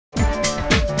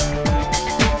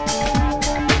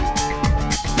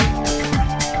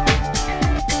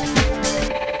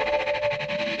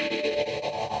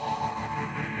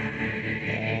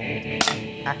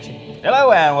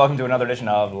welcome to another edition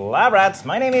of Lab Rats.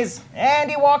 My name is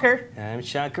Andy Walker. I'm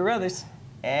Sean Carruthers.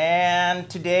 And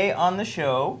today on the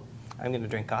show... I'm going to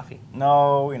drink coffee.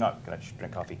 No, you're not going to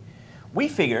drink coffee. We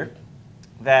figure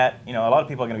that, a lot of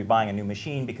people are going to be buying a new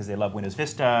machine because they love Windows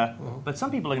Vista. But some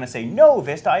people are going to say, no,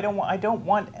 Vista, I don't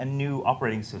want a new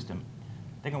operating system.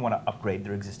 They're going to want to upgrade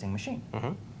their existing machine.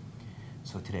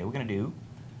 So today we're going to do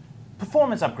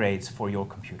performance upgrades for your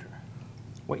computer.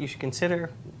 What you should consider,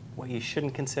 what you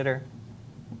shouldn't consider,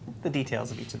 the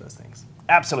details of each of those things.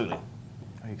 Absolutely.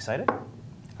 Are you excited?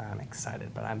 I'm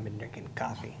excited, but I've been drinking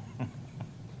coffee.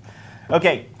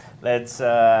 Okay, let's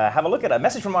have a look at a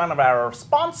message from one of our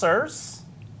sponsors,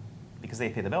 because they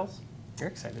pay the bills. You're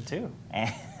excited too.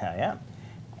 And I am.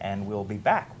 And we'll be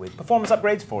back with performance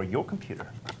upgrades for your computer.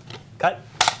 Cut.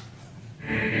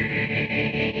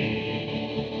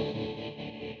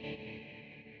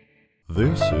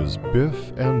 This is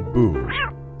Biff and Boo.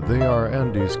 They are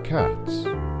Andy's cats.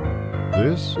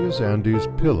 This is Andy's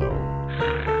pillow.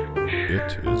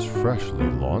 It is freshly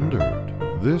laundered.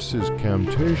 This is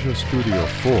Camtasia Studio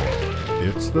 4.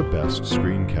 It's the best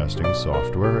screencasting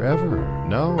software ever.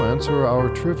 Now answer our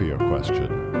trivia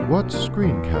question. What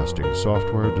screencasting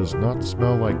software does not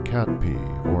smell like cat pee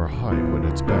or hide when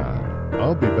it's bad?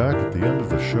 I'll be back at the end of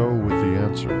the show with the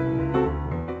answer.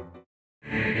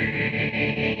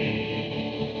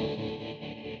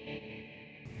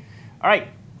 All right,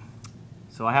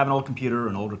 so I have an old computer,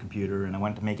 an older computer, and I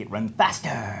wanted to make it run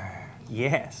faster.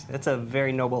 Yes, that's a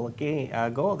very noble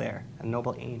goal there. A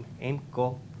noble aim. Aim,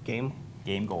 goal, game.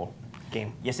 Game goal.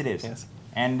 Game. Yes, it is. Yes.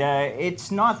 And it's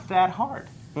not that hard.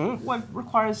 What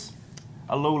requires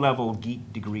a low-level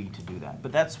geek degree to do that.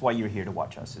 But that's why you're here to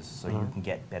watch us, is so you can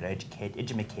get better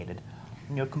educated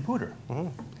in your computer.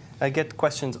 I get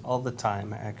questions all the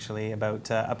time, actually, about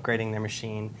upgrading their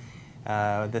machine.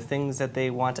 The things that they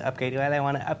want to upgrade. Well, I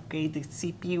want to upgrade the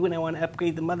CPU, and I want to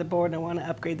upgrade the motherboard, and I want to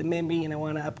upgrade the memory, and I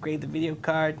want to upgrade the video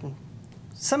card.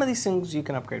 Some of these things you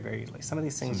can upgrade very easily. Some of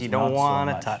these things you don't want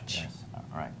to touch. Yes.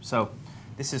 All right. So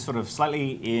this is sort of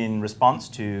slightly in response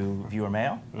to viewer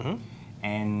mail,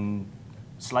 and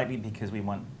slightly because we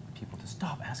want people to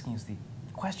stop asking us the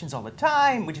questions all the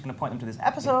time. We're just going to point them to this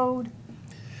episode.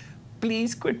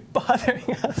 Please quit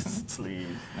bothering us. Please.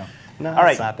 No. No, all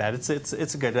right. It's not that.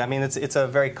 It's good. I mean, it's a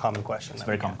very common question. It's a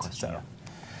very common question.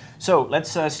 So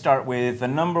let's start with the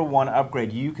number one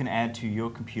upgrade you can add to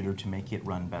your computer to make it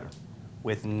run better.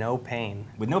 With no pain.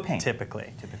 With no pain.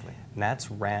 Typically. Typically. And that's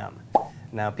RAM.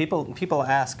 Now, people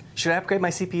ask, should I upgrade my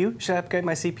CPU? Should I upgrade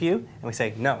my CPU? And we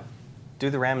say, no. Do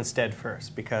the RAM instead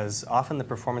first, because often the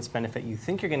performance benefit you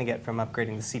think you're going to get from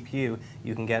upgrading the CPU,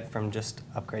 you can get from just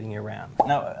upgrading your RAM.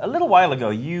 Now, a little while ago,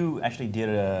 you actually did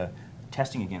a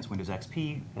testing against Windows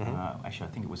XP. Actually,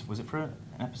 I think it was it for an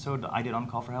episode I did on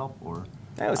Call for Help? Or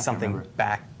that was something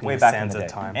back way back in the day.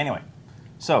 Time. Anyway,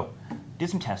 so did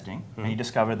some testing, and you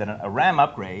discovered that a RAM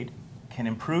upgrade can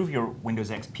improve your Windows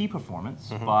XP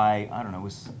performance by, I don't know, it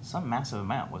was some massive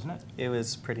amount, wasn't it? It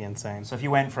was pretty insane. So if you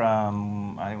went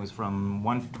from, I think it was from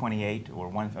 128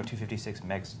 or 256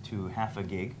 megs to half a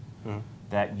gig,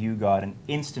 that you got an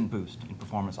instant boost in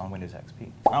performance on Windows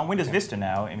XP. On Windows Vista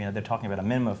now, I mean, they're talking about a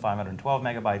minimum of 512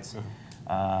 megabytes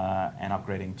and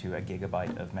upgrading to a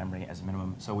gigabyte of memory as a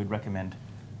minimum. So we'd recommend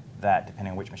that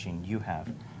depending on which machine you have.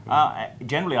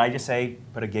 Generally, I just say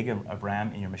put a gig of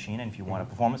RAM in your machine, and if you want a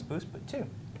performance boost, put 2.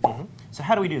 So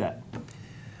how do we do that?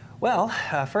 Well,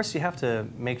 first you have to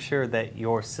make sure that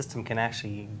your system can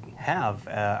actually have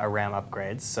a RAM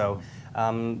upgrade. So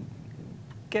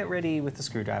get ready with the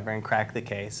screwdriver and crack the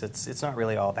case. It's not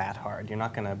really all that hard. You're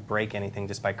not going to break anything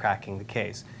just by cracking the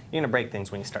case. You're going to break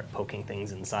things when you start poking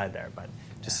things inside there, but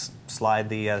just slide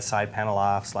the side panel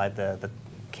off, slide the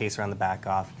case around the back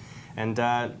off. And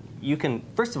you can,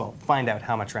 first of all, find out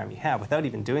how much RAM you have without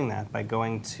even doing that by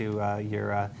going to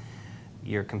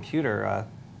your computer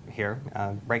here,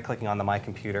 right-clicking on the My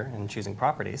Computer and choosing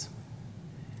Properties.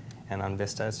 And on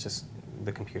Vista, it's just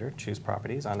the computer, choose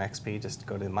Properties. On XP, just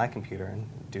go to My Computer and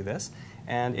do this.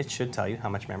 And it should tell you how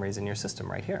much memory is in your system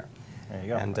right here. There you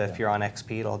go. And if you're on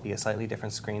XP, it'll be a slightly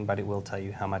different screen, but it will tell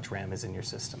you how much RAM is in your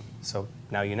system. So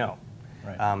now you know.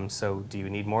 Right. So do you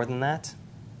need more than that?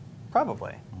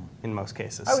 Probably, in most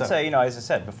cases. I would say, as I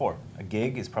said before, a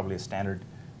gig is probably a standard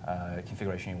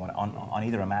configuration you want on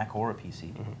either a Mac or a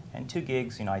PC. And 2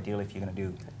 gigs, ideally if you're going to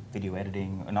do video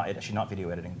editing, not video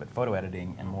editing, but photo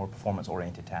editing and more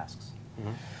performance-oriented tasks.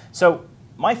 So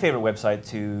my favorite website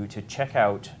to check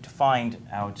out, to find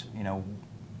out,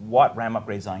 what RAM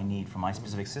upgrades I need for my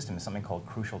specific system is something called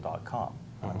Crucial.com.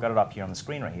 I've got it up here on the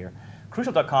screen right here.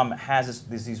 Crucial.com has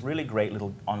these really great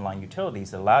little online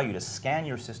utilities that allow you to scan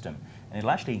your system, and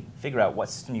it'll actually figure out what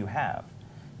system you have,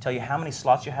 tell you how many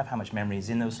slots you have, how much memory is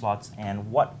in those slots, and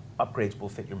what upgrades will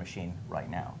fit your machine right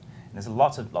now. And there's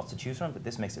lots to choose from, but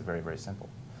this makes it very, very simple.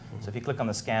 So if you click on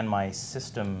the Scan My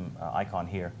System icon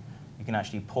here, you can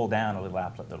actually pull down a little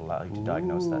applet that will allow you to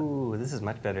diagnose that. Ooh, this is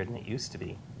much better than it used to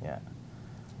be. Yeah.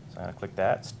 So I'm going to click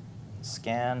that.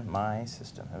 Scan My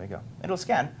System. There we go. It'll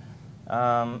scan.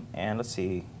 And let's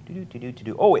see.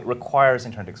 Oh, it requires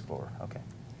Internet Explorer. Okay.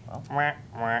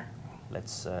 Well,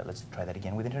 let's try that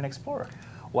again with Internet Explorer.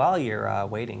 While you're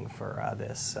waiting for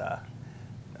this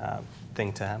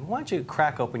thing to happen, why don't you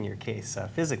crack open your case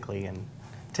physically and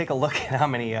take a look at how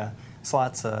many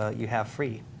slots you have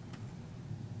free.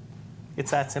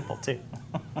 It's that simple, too.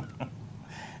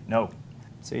 No.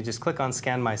 So you just click on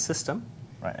Scan My System.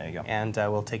 Right, there you go. And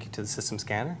we'll take you to the system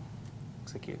scanner.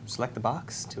 Looks like you select the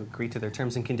box to agree to their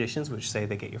terms and conditions, which say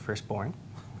they get your firstborn,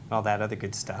 all that other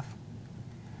good stuff.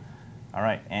 All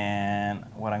right, and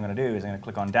what I'm going to do is I'm going to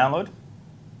click on Download,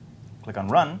 click on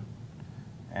Run,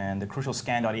 and the Crucial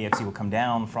Scan.exe will come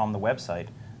down from the website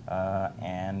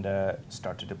and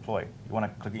start to deploy. You want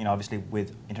to click, obviously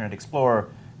with Internet Explorer,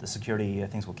 the security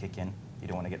things will kick in. You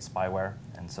don't want to get spyware,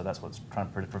 and so that's what's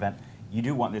trying to prevent. You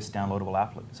do want this downloadable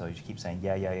applet, so you keep saying,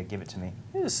 yeah, give it to me.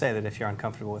 You just say that if you're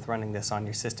uncomfortable with running this on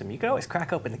your system, you could always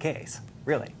crack open the case.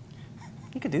 Really.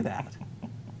 You could do that.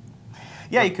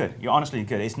 Yeah, you could. Honestly, you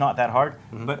could. It's not that hard.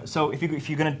 But so if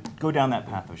you're going to go down that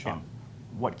path, though, Sean,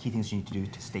 what key things do you need to do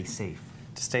to stay safe?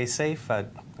 To stay safe, like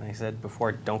I said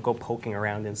before, don't go poking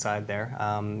around inside there.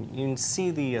 You can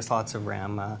see the slots of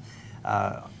RAM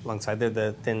alongside. They're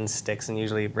the thin sticks, and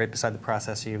usually right beside the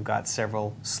processor you've got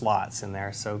several slots in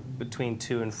there. So between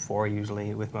 2 and 4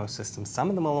 usually with most systems. Some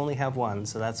of them will only have 1,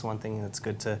 so that's one thing that's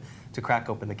good to crack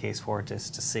open the case for,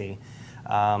 just to see.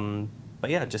 But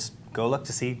yeah, just go look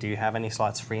to see, do you have any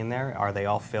slots free in there? Are they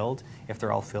all filled? If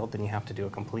they're all filled, then you have to do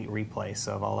a complete replace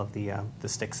of all of the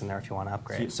sticks in there if you want to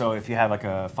upgrade. So if you have like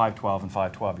a 512 and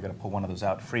 512, you've got to pull one of those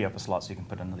out, free up a slot so you can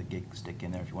put another gig stick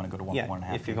in there if you want to go to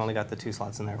 1.5 if you've only got the 2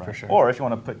 slots in there, right. For sure. Or if you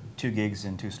want to put 2 gigs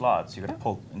in 2 slots, you've got to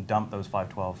pull and dump those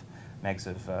 512 megs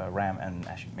of RAM and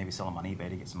actually maybe sell them on eBay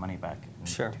to get some money back.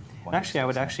 Sure. And actually, I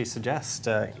would actually suggest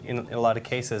in a lot of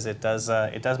cases it does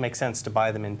make sense to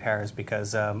buy them in pairs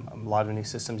because a lot of new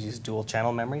systems use dual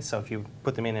channel memory. So if you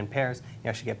put them in pairs, you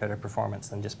actually get better performance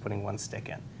than just putting 1 stick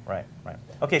in. Right.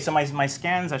 Okay, so my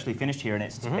scan's actually finished here, and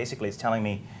it's basically it's telling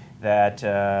me that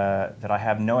that I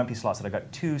have no empty slots. That I've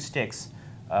got 2 sticks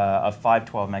of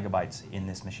 512 megabytes in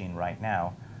this machine right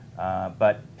now.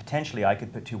 But potentially I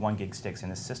could put 2 1-gig sticks in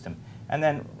this system. And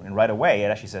then right away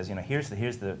it actually says, here's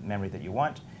the memory that you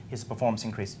want, here's the performance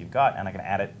increase that you've got, and I can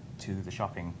add it to the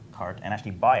shopping cart and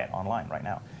actually buy it online right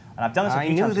now. And I've done this a few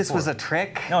times I knew this before. was a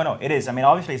trick. No, it is. I mean,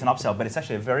 obviously it's an upsell, but it's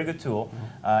actually a very good tool.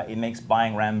 It makes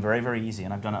buying RAM very, very easy,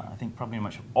 and I've done, I think, probably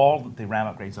much all the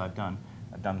RAM upgrades I've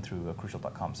done through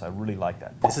Crucial.com, so I really like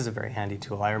that. This is a very handy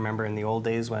tool. I remember in the old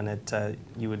days when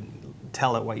you would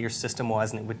tell it what your system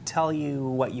was, and it would tell you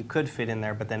what you could fit in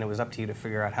there, but then it was up to you to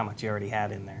figure out how much you already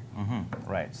had in there.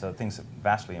 Right, so things have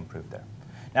vastly improved there.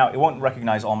 Now, it won't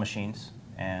recognize all machines,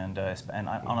 and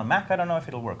on a Mac, I don't know if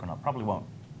it'll work or not. Probably won't.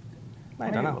 I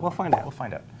don't know. We'll find out. We'll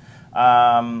find out.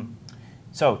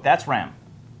 So that's RAM.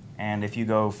 And if you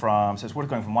go from, so it's worth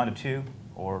going from 1 to 2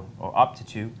 or up to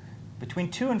 2.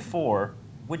 Between 2 and 4,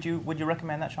 would you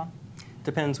recommend that, Sean?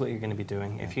 Depends what you're going to be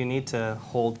doing. If you need to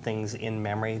hold things in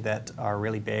memory that are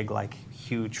really big, like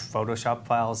huge Photoshop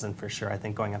files, then for sure I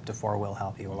think going up to 4 will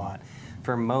help you a lot.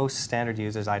 For most standard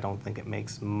users, I don't think it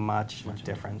makes much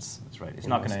difference. That's right. It's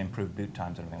not going to improve boot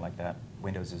times or anything like that.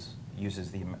 Windows uses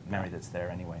the memory that's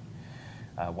there anyway,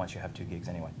 once you have 2 gigs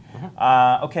anyway.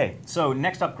 Okay, so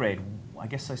next upgrade.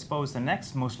 I suppose the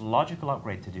next most logical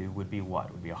upgrade to do would be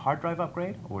what? Would it be a hard drive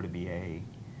upgrade, or would it be a,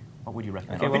 what would you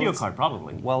recommend? Okay, a video card,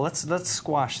 probably. Well, let's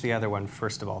squash the other one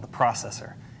first of all, the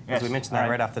processor. As we mentioned that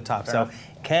right off the top. Fair so, enough.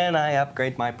 Can I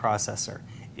upgrade my processor?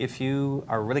 If you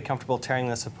are really comfortable tearing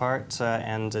this apart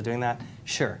and doing that,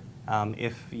 sure.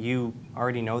 If you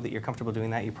already know that you're comfortable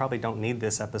doing that, you probably don't need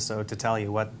this episode to tell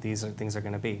you what these things are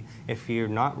going to be. If you're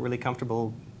not really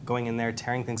comfortable going in there,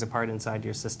 tearing things apart inside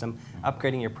your system,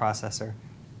 upgrading your processor,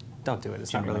 don't do it.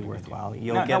 It's not really worthwhile.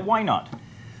 Now, why not?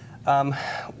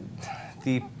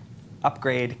 The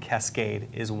upgrade cascade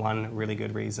is one really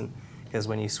good reason, because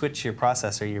when you switch your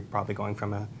processor, you're probably going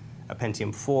from a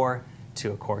Pentium 4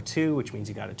 to a Core 2, which means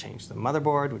you got to change the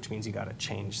motherboard, which means you got to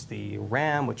change the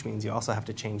RAM, which means you also have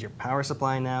to change your power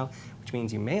supply now, which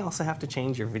means you may also have to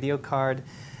change your video card.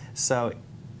 So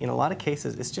in a lot of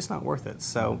cases, it's just not worth it.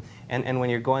 So, and when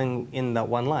you're going in that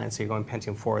one line, so you're going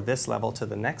Pentium 4 this level to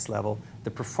the next level,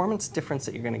 the performance difference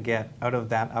that you're going to get out of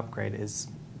that upgrade is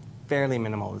fairly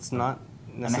minimal. It's not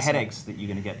necessarily. And the headaches that you're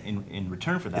going to get in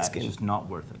return for that is just not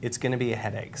worth it. It's going to be a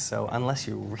headache. So unless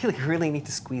you really, really need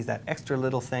to squeeze that extra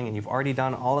little thing, and you've already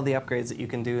done all of the upgrades that you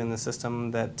can do in the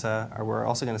system that we're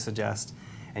also going to suggest,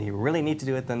 and you really need to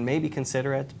do it, then maybe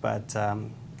consider it. But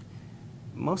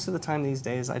most of the time these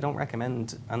days, I don't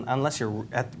recommend, unless you're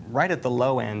right at the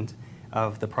low end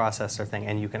of the processor thing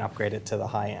and you can upgrade it to the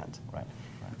high end. Right.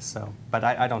 So, but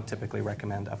I don't typically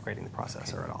recommend upgrading the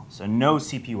processor at all. So no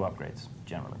CPU upgrades,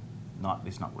 generally.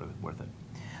 It's not worth it.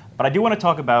 But I do want to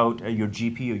talk about your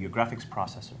GPU, your graphics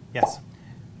processor. Yes.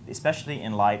 Especially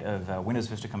in light of Windows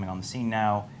Vista coming on the scene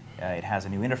now. It has a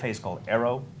new interface called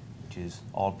Aero, which is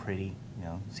all pretty,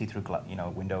 see-through,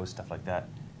 Windows, stuff like that.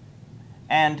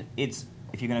 And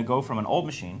if you're going to go from an old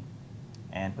machine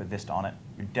and put Vista on it,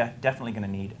 you're definitely going to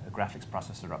need a graphics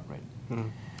processor upgrade. Mm-hmm.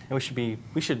 And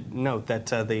we should note that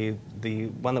the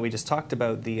one that we just talked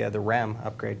about, the RAM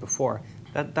upgrade before,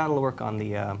 that'll work on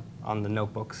the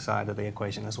notebook side of the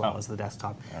equation as well as the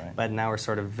desktop. Right. But now we're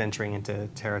sort of venturing into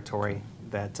territory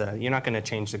that you're not going to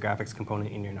change the graphics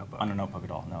component in your notebook. On a notebook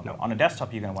at all, no. On a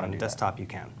desktop, you're going to want to do that. On a desktop, you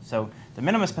can. So the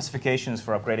minimum specifications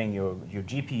for upgrading your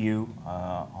GPU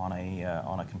on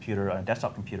a computer, on a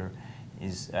desktop computer,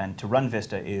 and to run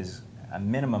Vista is a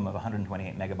minimum of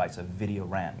 128 megabytes of video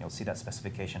RAM. You'll see that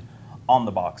specification on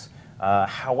the box.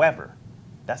 However,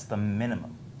 that's the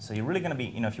minimum. So you're really going to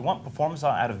be, if you want performance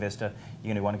out of Vista,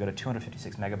 you're going to want to go to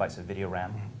 256 megabytes of video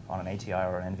RAM on an ATI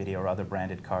or an NVIDIA or other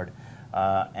branded card.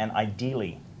 And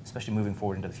ideally, especially moving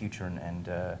forward into the future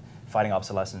and fighting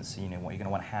obsolescence, you're going to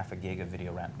want half a gig of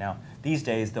video RAM. Now, these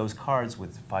days, those cards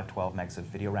with 512 megs of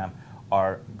video RAM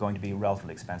are going to be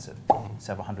relatively expensive,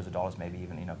 several hundreds of dollars, maybe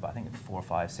even, I think $400,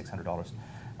 $500,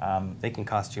 $600. They can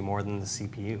cost you more than the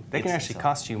CPU. They can actually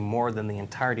cost you more than the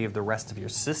entirety of the rest of your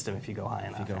system if you go high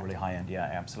enough. If you go really high end, yeah,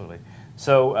 absolutely.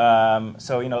 So,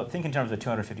 think in terms of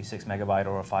 256 megabyte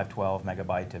or a 512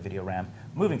 megabyte video RAM.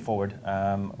 Moving forward,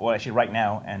 well, actually, right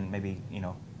now, and maybe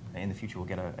in the future, we'll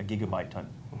get a gigabyte type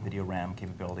video RAM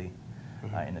capability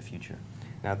in the future.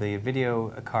 Now, the video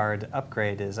card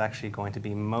upgrade is actually going to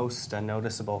be most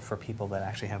noticeable for people that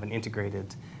actually have an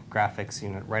integrated graphics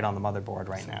unit right on the motherboard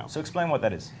right now. So explain what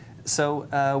that is.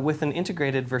 So with an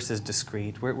integrated versus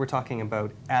discrete, we're talking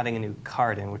about adding a new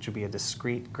card in, which would be a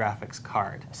discrete graphics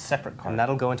card. A separate card. And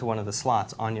that'll go into one of the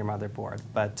slots on your motherboard.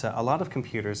 But a lot of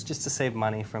computers, just to save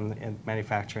money from the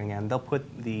manufacturing end, they'll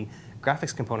put the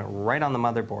graphics component right on the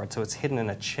motherboard, so it's hidden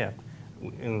in a chip,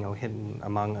 hidden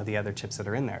among the other chips that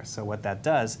are in there. So what that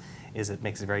does is it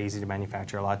makes it very easy to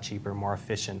manufacture, a lot cheaper, more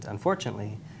efficient.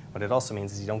 Unfortunately, what it also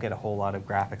means is you don't get a whole lot of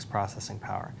graphics processing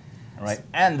power. Right,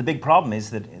 and the big problem is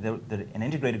that an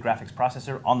integrated graphics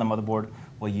processor on the motherboard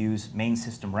will use main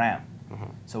system RAM.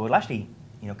 So it'll actually,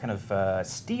 kind of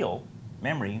steal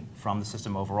memory from the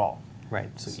system overall. Right,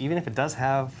 so even if it does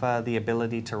have the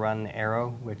ability to run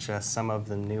Aero, which some of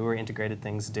the newer integrated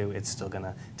things do, it's still going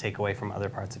to take away from other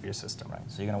parts of your system. Right,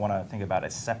 so you're going to want to think about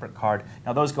a separate card.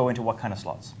 Now those go into what kind of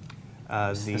slots?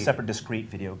 The separate discrete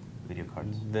video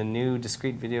cards. The new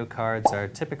discrete video cards are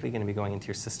typically going to be going into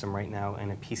your system right now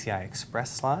in a PCI Express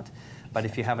slot. But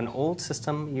if you have an old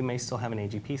system, you may still have an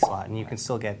AGP slot, and you can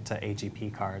still get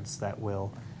AGP cards that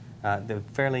will, they're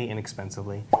fairly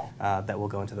inexpensively, that will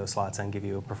go into those slots and give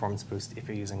you a performance boost if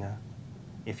you're using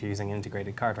an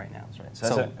integrated card right now. That's right.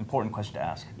 So that's an important question to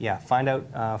ask. Yeah, find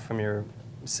out from your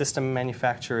system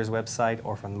manufacturer's website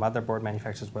or from the motherboard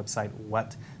manufacturer's website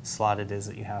what slot it is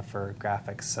that you have for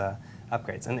graphics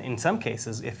upgrades. And in some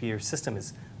cases, if your system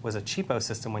was a cheapo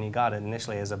system when you got it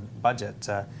initially as a budget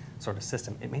sort of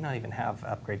system, it may not even have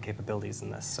upgrade capabilities in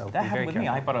this. So that happened with me.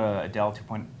 I bought a Dell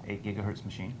 2.8 gigahertz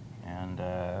machine, and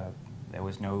there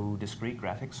was no discrete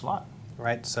graphics slot.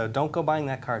 Right, so don't go buying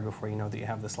that card before you know that you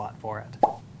have the slot for it.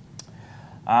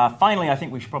 Finally, I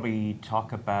think we should probably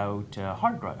talk about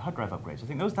hard drive upgrades. I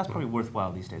think that's probably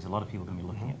worthwhile these days. A lot of people are going to be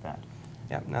looking at that.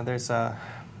 Yeah, now there's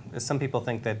some people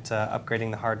think that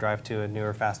upgrading the hard drive to a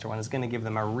newer, faster one is going to give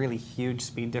them a really huge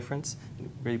speed difference,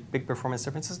 really big performance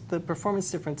differences. The performance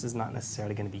difference is not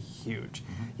necessarily going to be huge.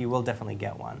 You will definitely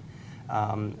get one.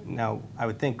 Now, I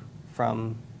would think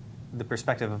from the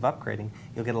perspective of upgrading,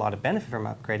 you'll get a lot of benefit from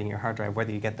upgrading your hard drive,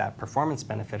 whether you get that performance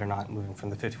benefit or not, moving from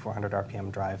the 5400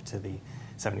 RPM drive to the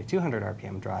 7200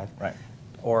 RPM drive, right,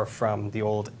 or from the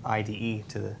old IDE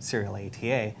to the serial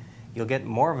ATA. You'll get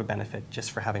more of a benefit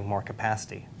just for having more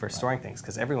capacity for storing things,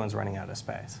 because everyone's running out of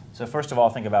space. So first of all,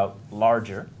 think about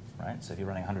larger, right? So if you're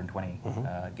running 120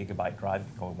 gigabyte drive,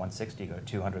 go to 160, go to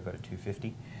 200, go to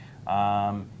 250.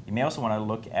 You may also want to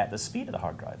look at the speed of the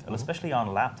hard drive, especially on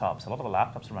laptops. A lot of the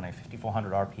laptops are running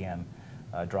 5400 RPM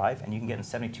drive, and you can get a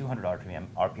 7200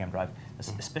 RPM drive.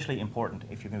 That's especially important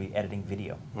if you're going to be editing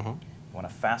video. You want a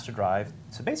faster drive.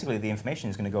 So basically, the information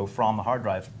is going to go from the hard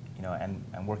drive, and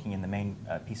working in the main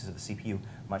pieces of the CPU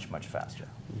much, much faster.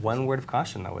 One word of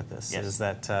caution, though, with this is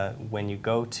that when you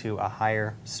go to a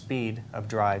higher speed of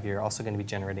drive, you're also going to be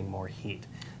generating more heat.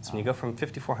 So when you go from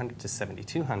 5400 to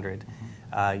 7200,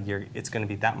 it's going to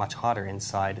be that much hotter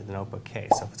inside the notebook case.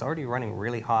 So if it's already running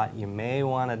really hot, you may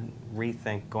want to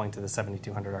rethink going to the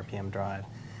 7200 RPM drive,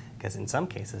 because in some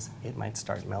cases, it might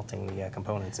start melting the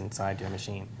components inside your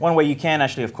machine. One way you can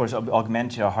actually, of course,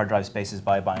 augment your hard drive space is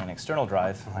by buying an external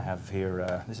drive. I have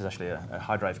here, this is actually a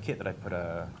hard drive kit that I put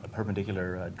a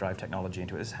perpendicular drive technology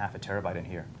into it. This is half a terabyte in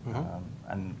here.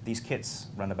 And these kits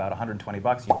run about 120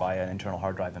 bucks. You buy an internal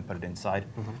hard drive and put it inside.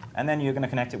 And then you're going to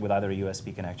connect it with either a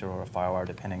USB connector or a FireWire,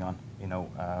 depending on,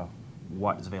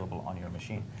 what is available on your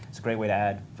machine. It's a great way to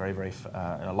add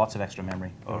lots of extra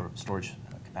memory or storage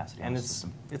capacity. And it's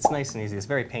nice and easy. It's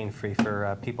very pain-free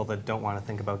for people that don't want to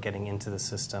think about getting into the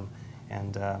system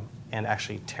and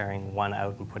actually tearing one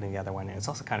out and putting the other one in. It's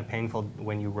also kind of painful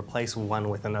when you replace one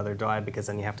with another drive, because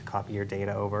then you have to copy your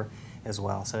data over as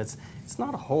well. So it's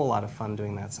not a whole lot of fun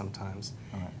doing that sometimes.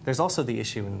 There's also the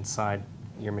issue inside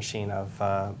your machine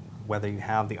of whether you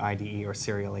have the IDE or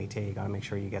serial ATA. You got to make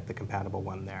sure you get the compatible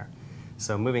one there.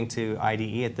 So moving to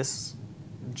IDE at this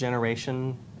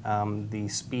generation, the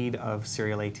speed of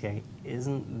serial ATA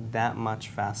isn't that much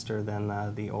faster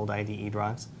than the old IDE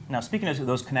drives. Now, speaking of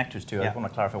those connectors too, I want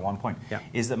to clarify one point,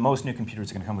 is that most new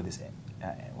computers are going to come with this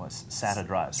SATA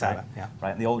drives, SATA,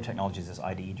 right? And the older technology is this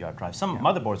IDE drive. Some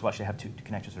motherboards will actually have two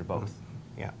connectors for both.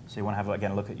 So you want to have,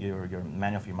 again, a look at your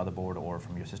manual for your motherboard or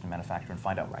from your system manufacturer and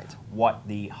find out what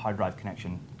the hard drive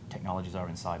connection technologies are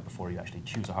inside before you actually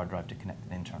choose a hard drive to connect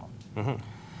an internal.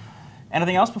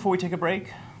 Anything else before we take a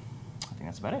break? I think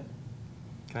that's about it.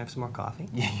 Can I have some more coffee?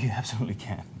 Yeah, you absolutely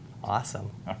can. Awesome.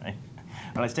 All right.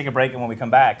 Well, let's take a break, and when we come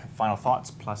back, final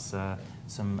thoughts plus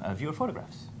some viewer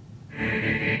photographs.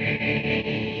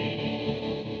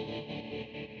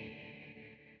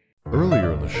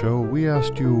 Earlier in the show, we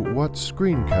asked you what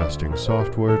screencasting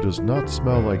software does not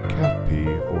smell like cat pee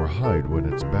or hide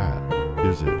when it's bad.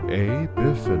 Is it A,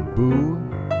 Biff and Boo,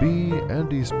 B,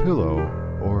 Andy's Pillow,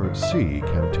 or C,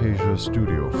 Camtasia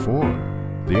Studio 4?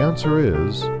 The answer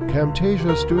is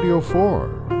Camtasia Studio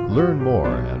 4. Learn more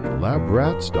at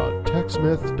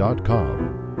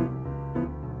labrats.techsmith.com.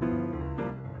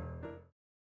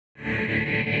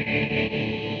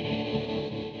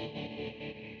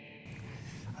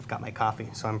 I've got my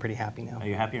coffee, so I'm pretty happy now. Are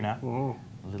you happier now?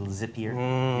 A little zippier?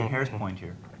 Your hair's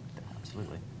pointier.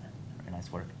 Absolutely. Very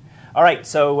nice work. All right,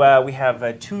 so we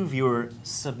have 2 viewer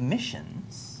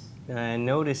submissions. I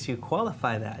notice you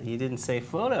qualify that. You didn't say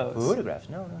photos. Photographs?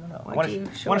 No. I want to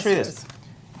show you this.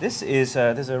 This is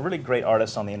there's a really great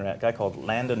artist on the internet, a guy called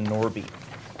Landon Norby.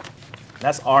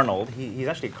 That's Arnold. He's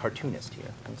actually a cartoonist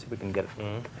here. Let's see if we can get it.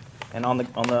 And on the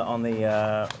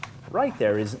right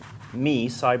there is me,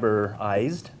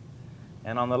 cyber-ized,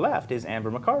 and on the left is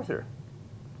Amber MacArthur.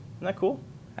 Isn't that cool?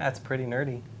 That's pretty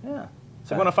nerdy. Yeah. So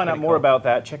if you want to find out more about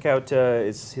that, check out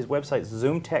his website,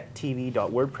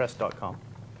 zoomtechtv.wordpress.com.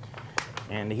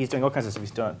 And he's doing all kinds of stuff.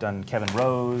 He's done Kevin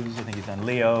Rose, I think he's done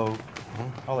Leo,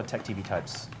 all the tech TV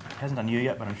types. He hasn't done you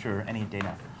yet, but I'm sure any day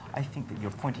now. I think that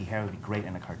your pointy hair would be great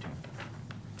in a cartoon.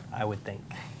 I would think.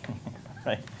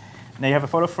 Right. Now you have a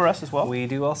photo for us as well? We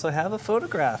do also have a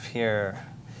photograph here.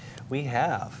 We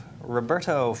have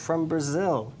Roberto from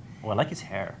Brazil. Oh, I like his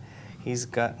hair. He's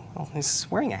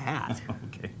wearing a hat.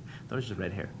 Okay. I thought it was just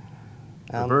red hair.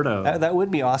 Roberto. That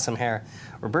would be awesome hair.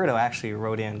 Roberto actually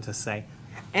wrote in to say,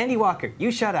 Andy Walker,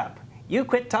 you shut up. You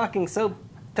quit talking so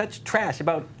much trash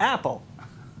about Apple.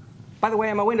 By the way,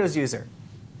 I'm a Windows user.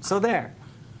 So there.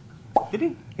 Did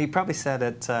he? He probably said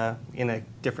it in a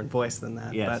different voice than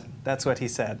that, yes. But that's what he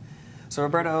said. So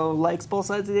Roberto likes both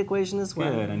sides of the equation as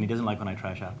well. Good, and he doesn't like when I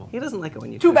trash Apple. He doesn't like it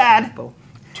when you Too trash bad. Apple.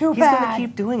 Too He's bad. going to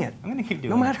keep doing it. I'm going to keep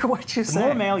doing it. No matter what you say. The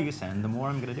more mail you send, the more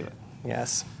I'm going to do it.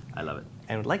 Yes. I love it.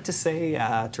 And would like to say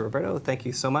to Roberto, thank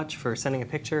you so much for sending a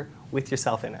picture with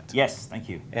yourself in it. Yes, thank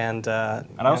you. And I'd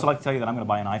also like to tell you that I'm going to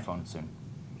buy an iPhone soon.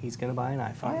 He's going to buy an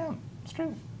iPhone. I am. It's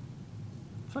true.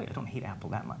 I feel like I don't hate Apple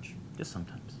that much. Just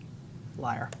sometimes.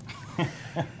 Liar.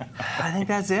 I think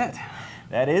that's it.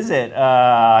 That is it.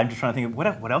 I'm just trying to think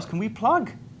of what else can we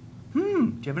plug? Do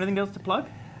you have anything else to plug?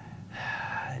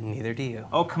 Neither do you.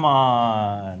 Oh, come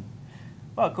on.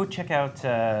 Well, go check out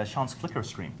Sean's Flickr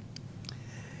stream.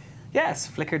 Yes,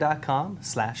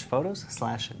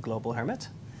 flickr.com/photos/globalhermit.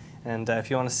 And if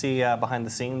you want to see behind the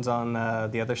scenes on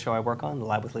the other show I work on, the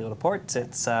Lab with Leo Laporte,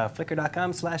 it's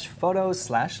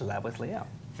flickr.com/photos/labwithleo.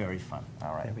 Very fun.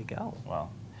 All right. There we go.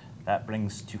 Well, that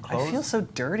brings to close. I feel so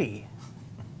dirty.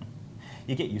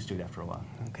 You get used to it after a while.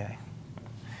 Okay.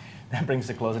 That brings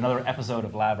to close another episode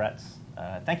of Lab Rats.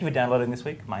 Thank you for downloading this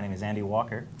week. My name is Andy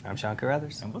Walker. I'm Sean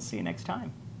Carruthers. And we'll see you next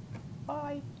time.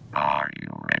 Bye. Are you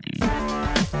ready?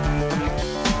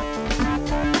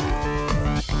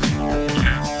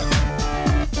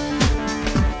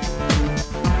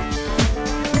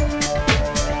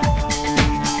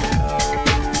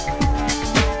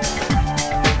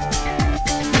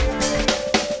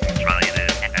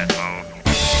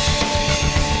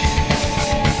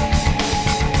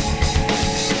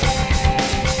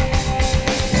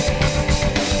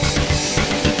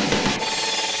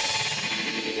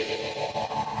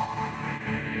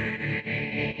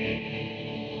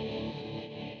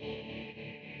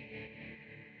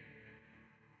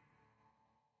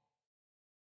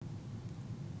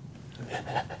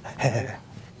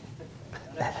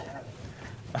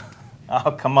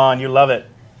 Oh, come on, you love it.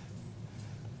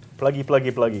 Pluggy,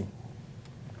 pluggy, pluggy.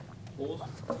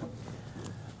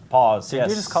 Pause. Did yes.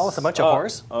 you just call us a bunch of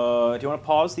whores? Do you want to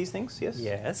pause these things? Yes?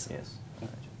 Yes. Yes.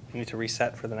 You need to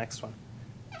reset for the next one.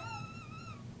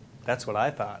 That's what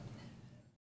I thought.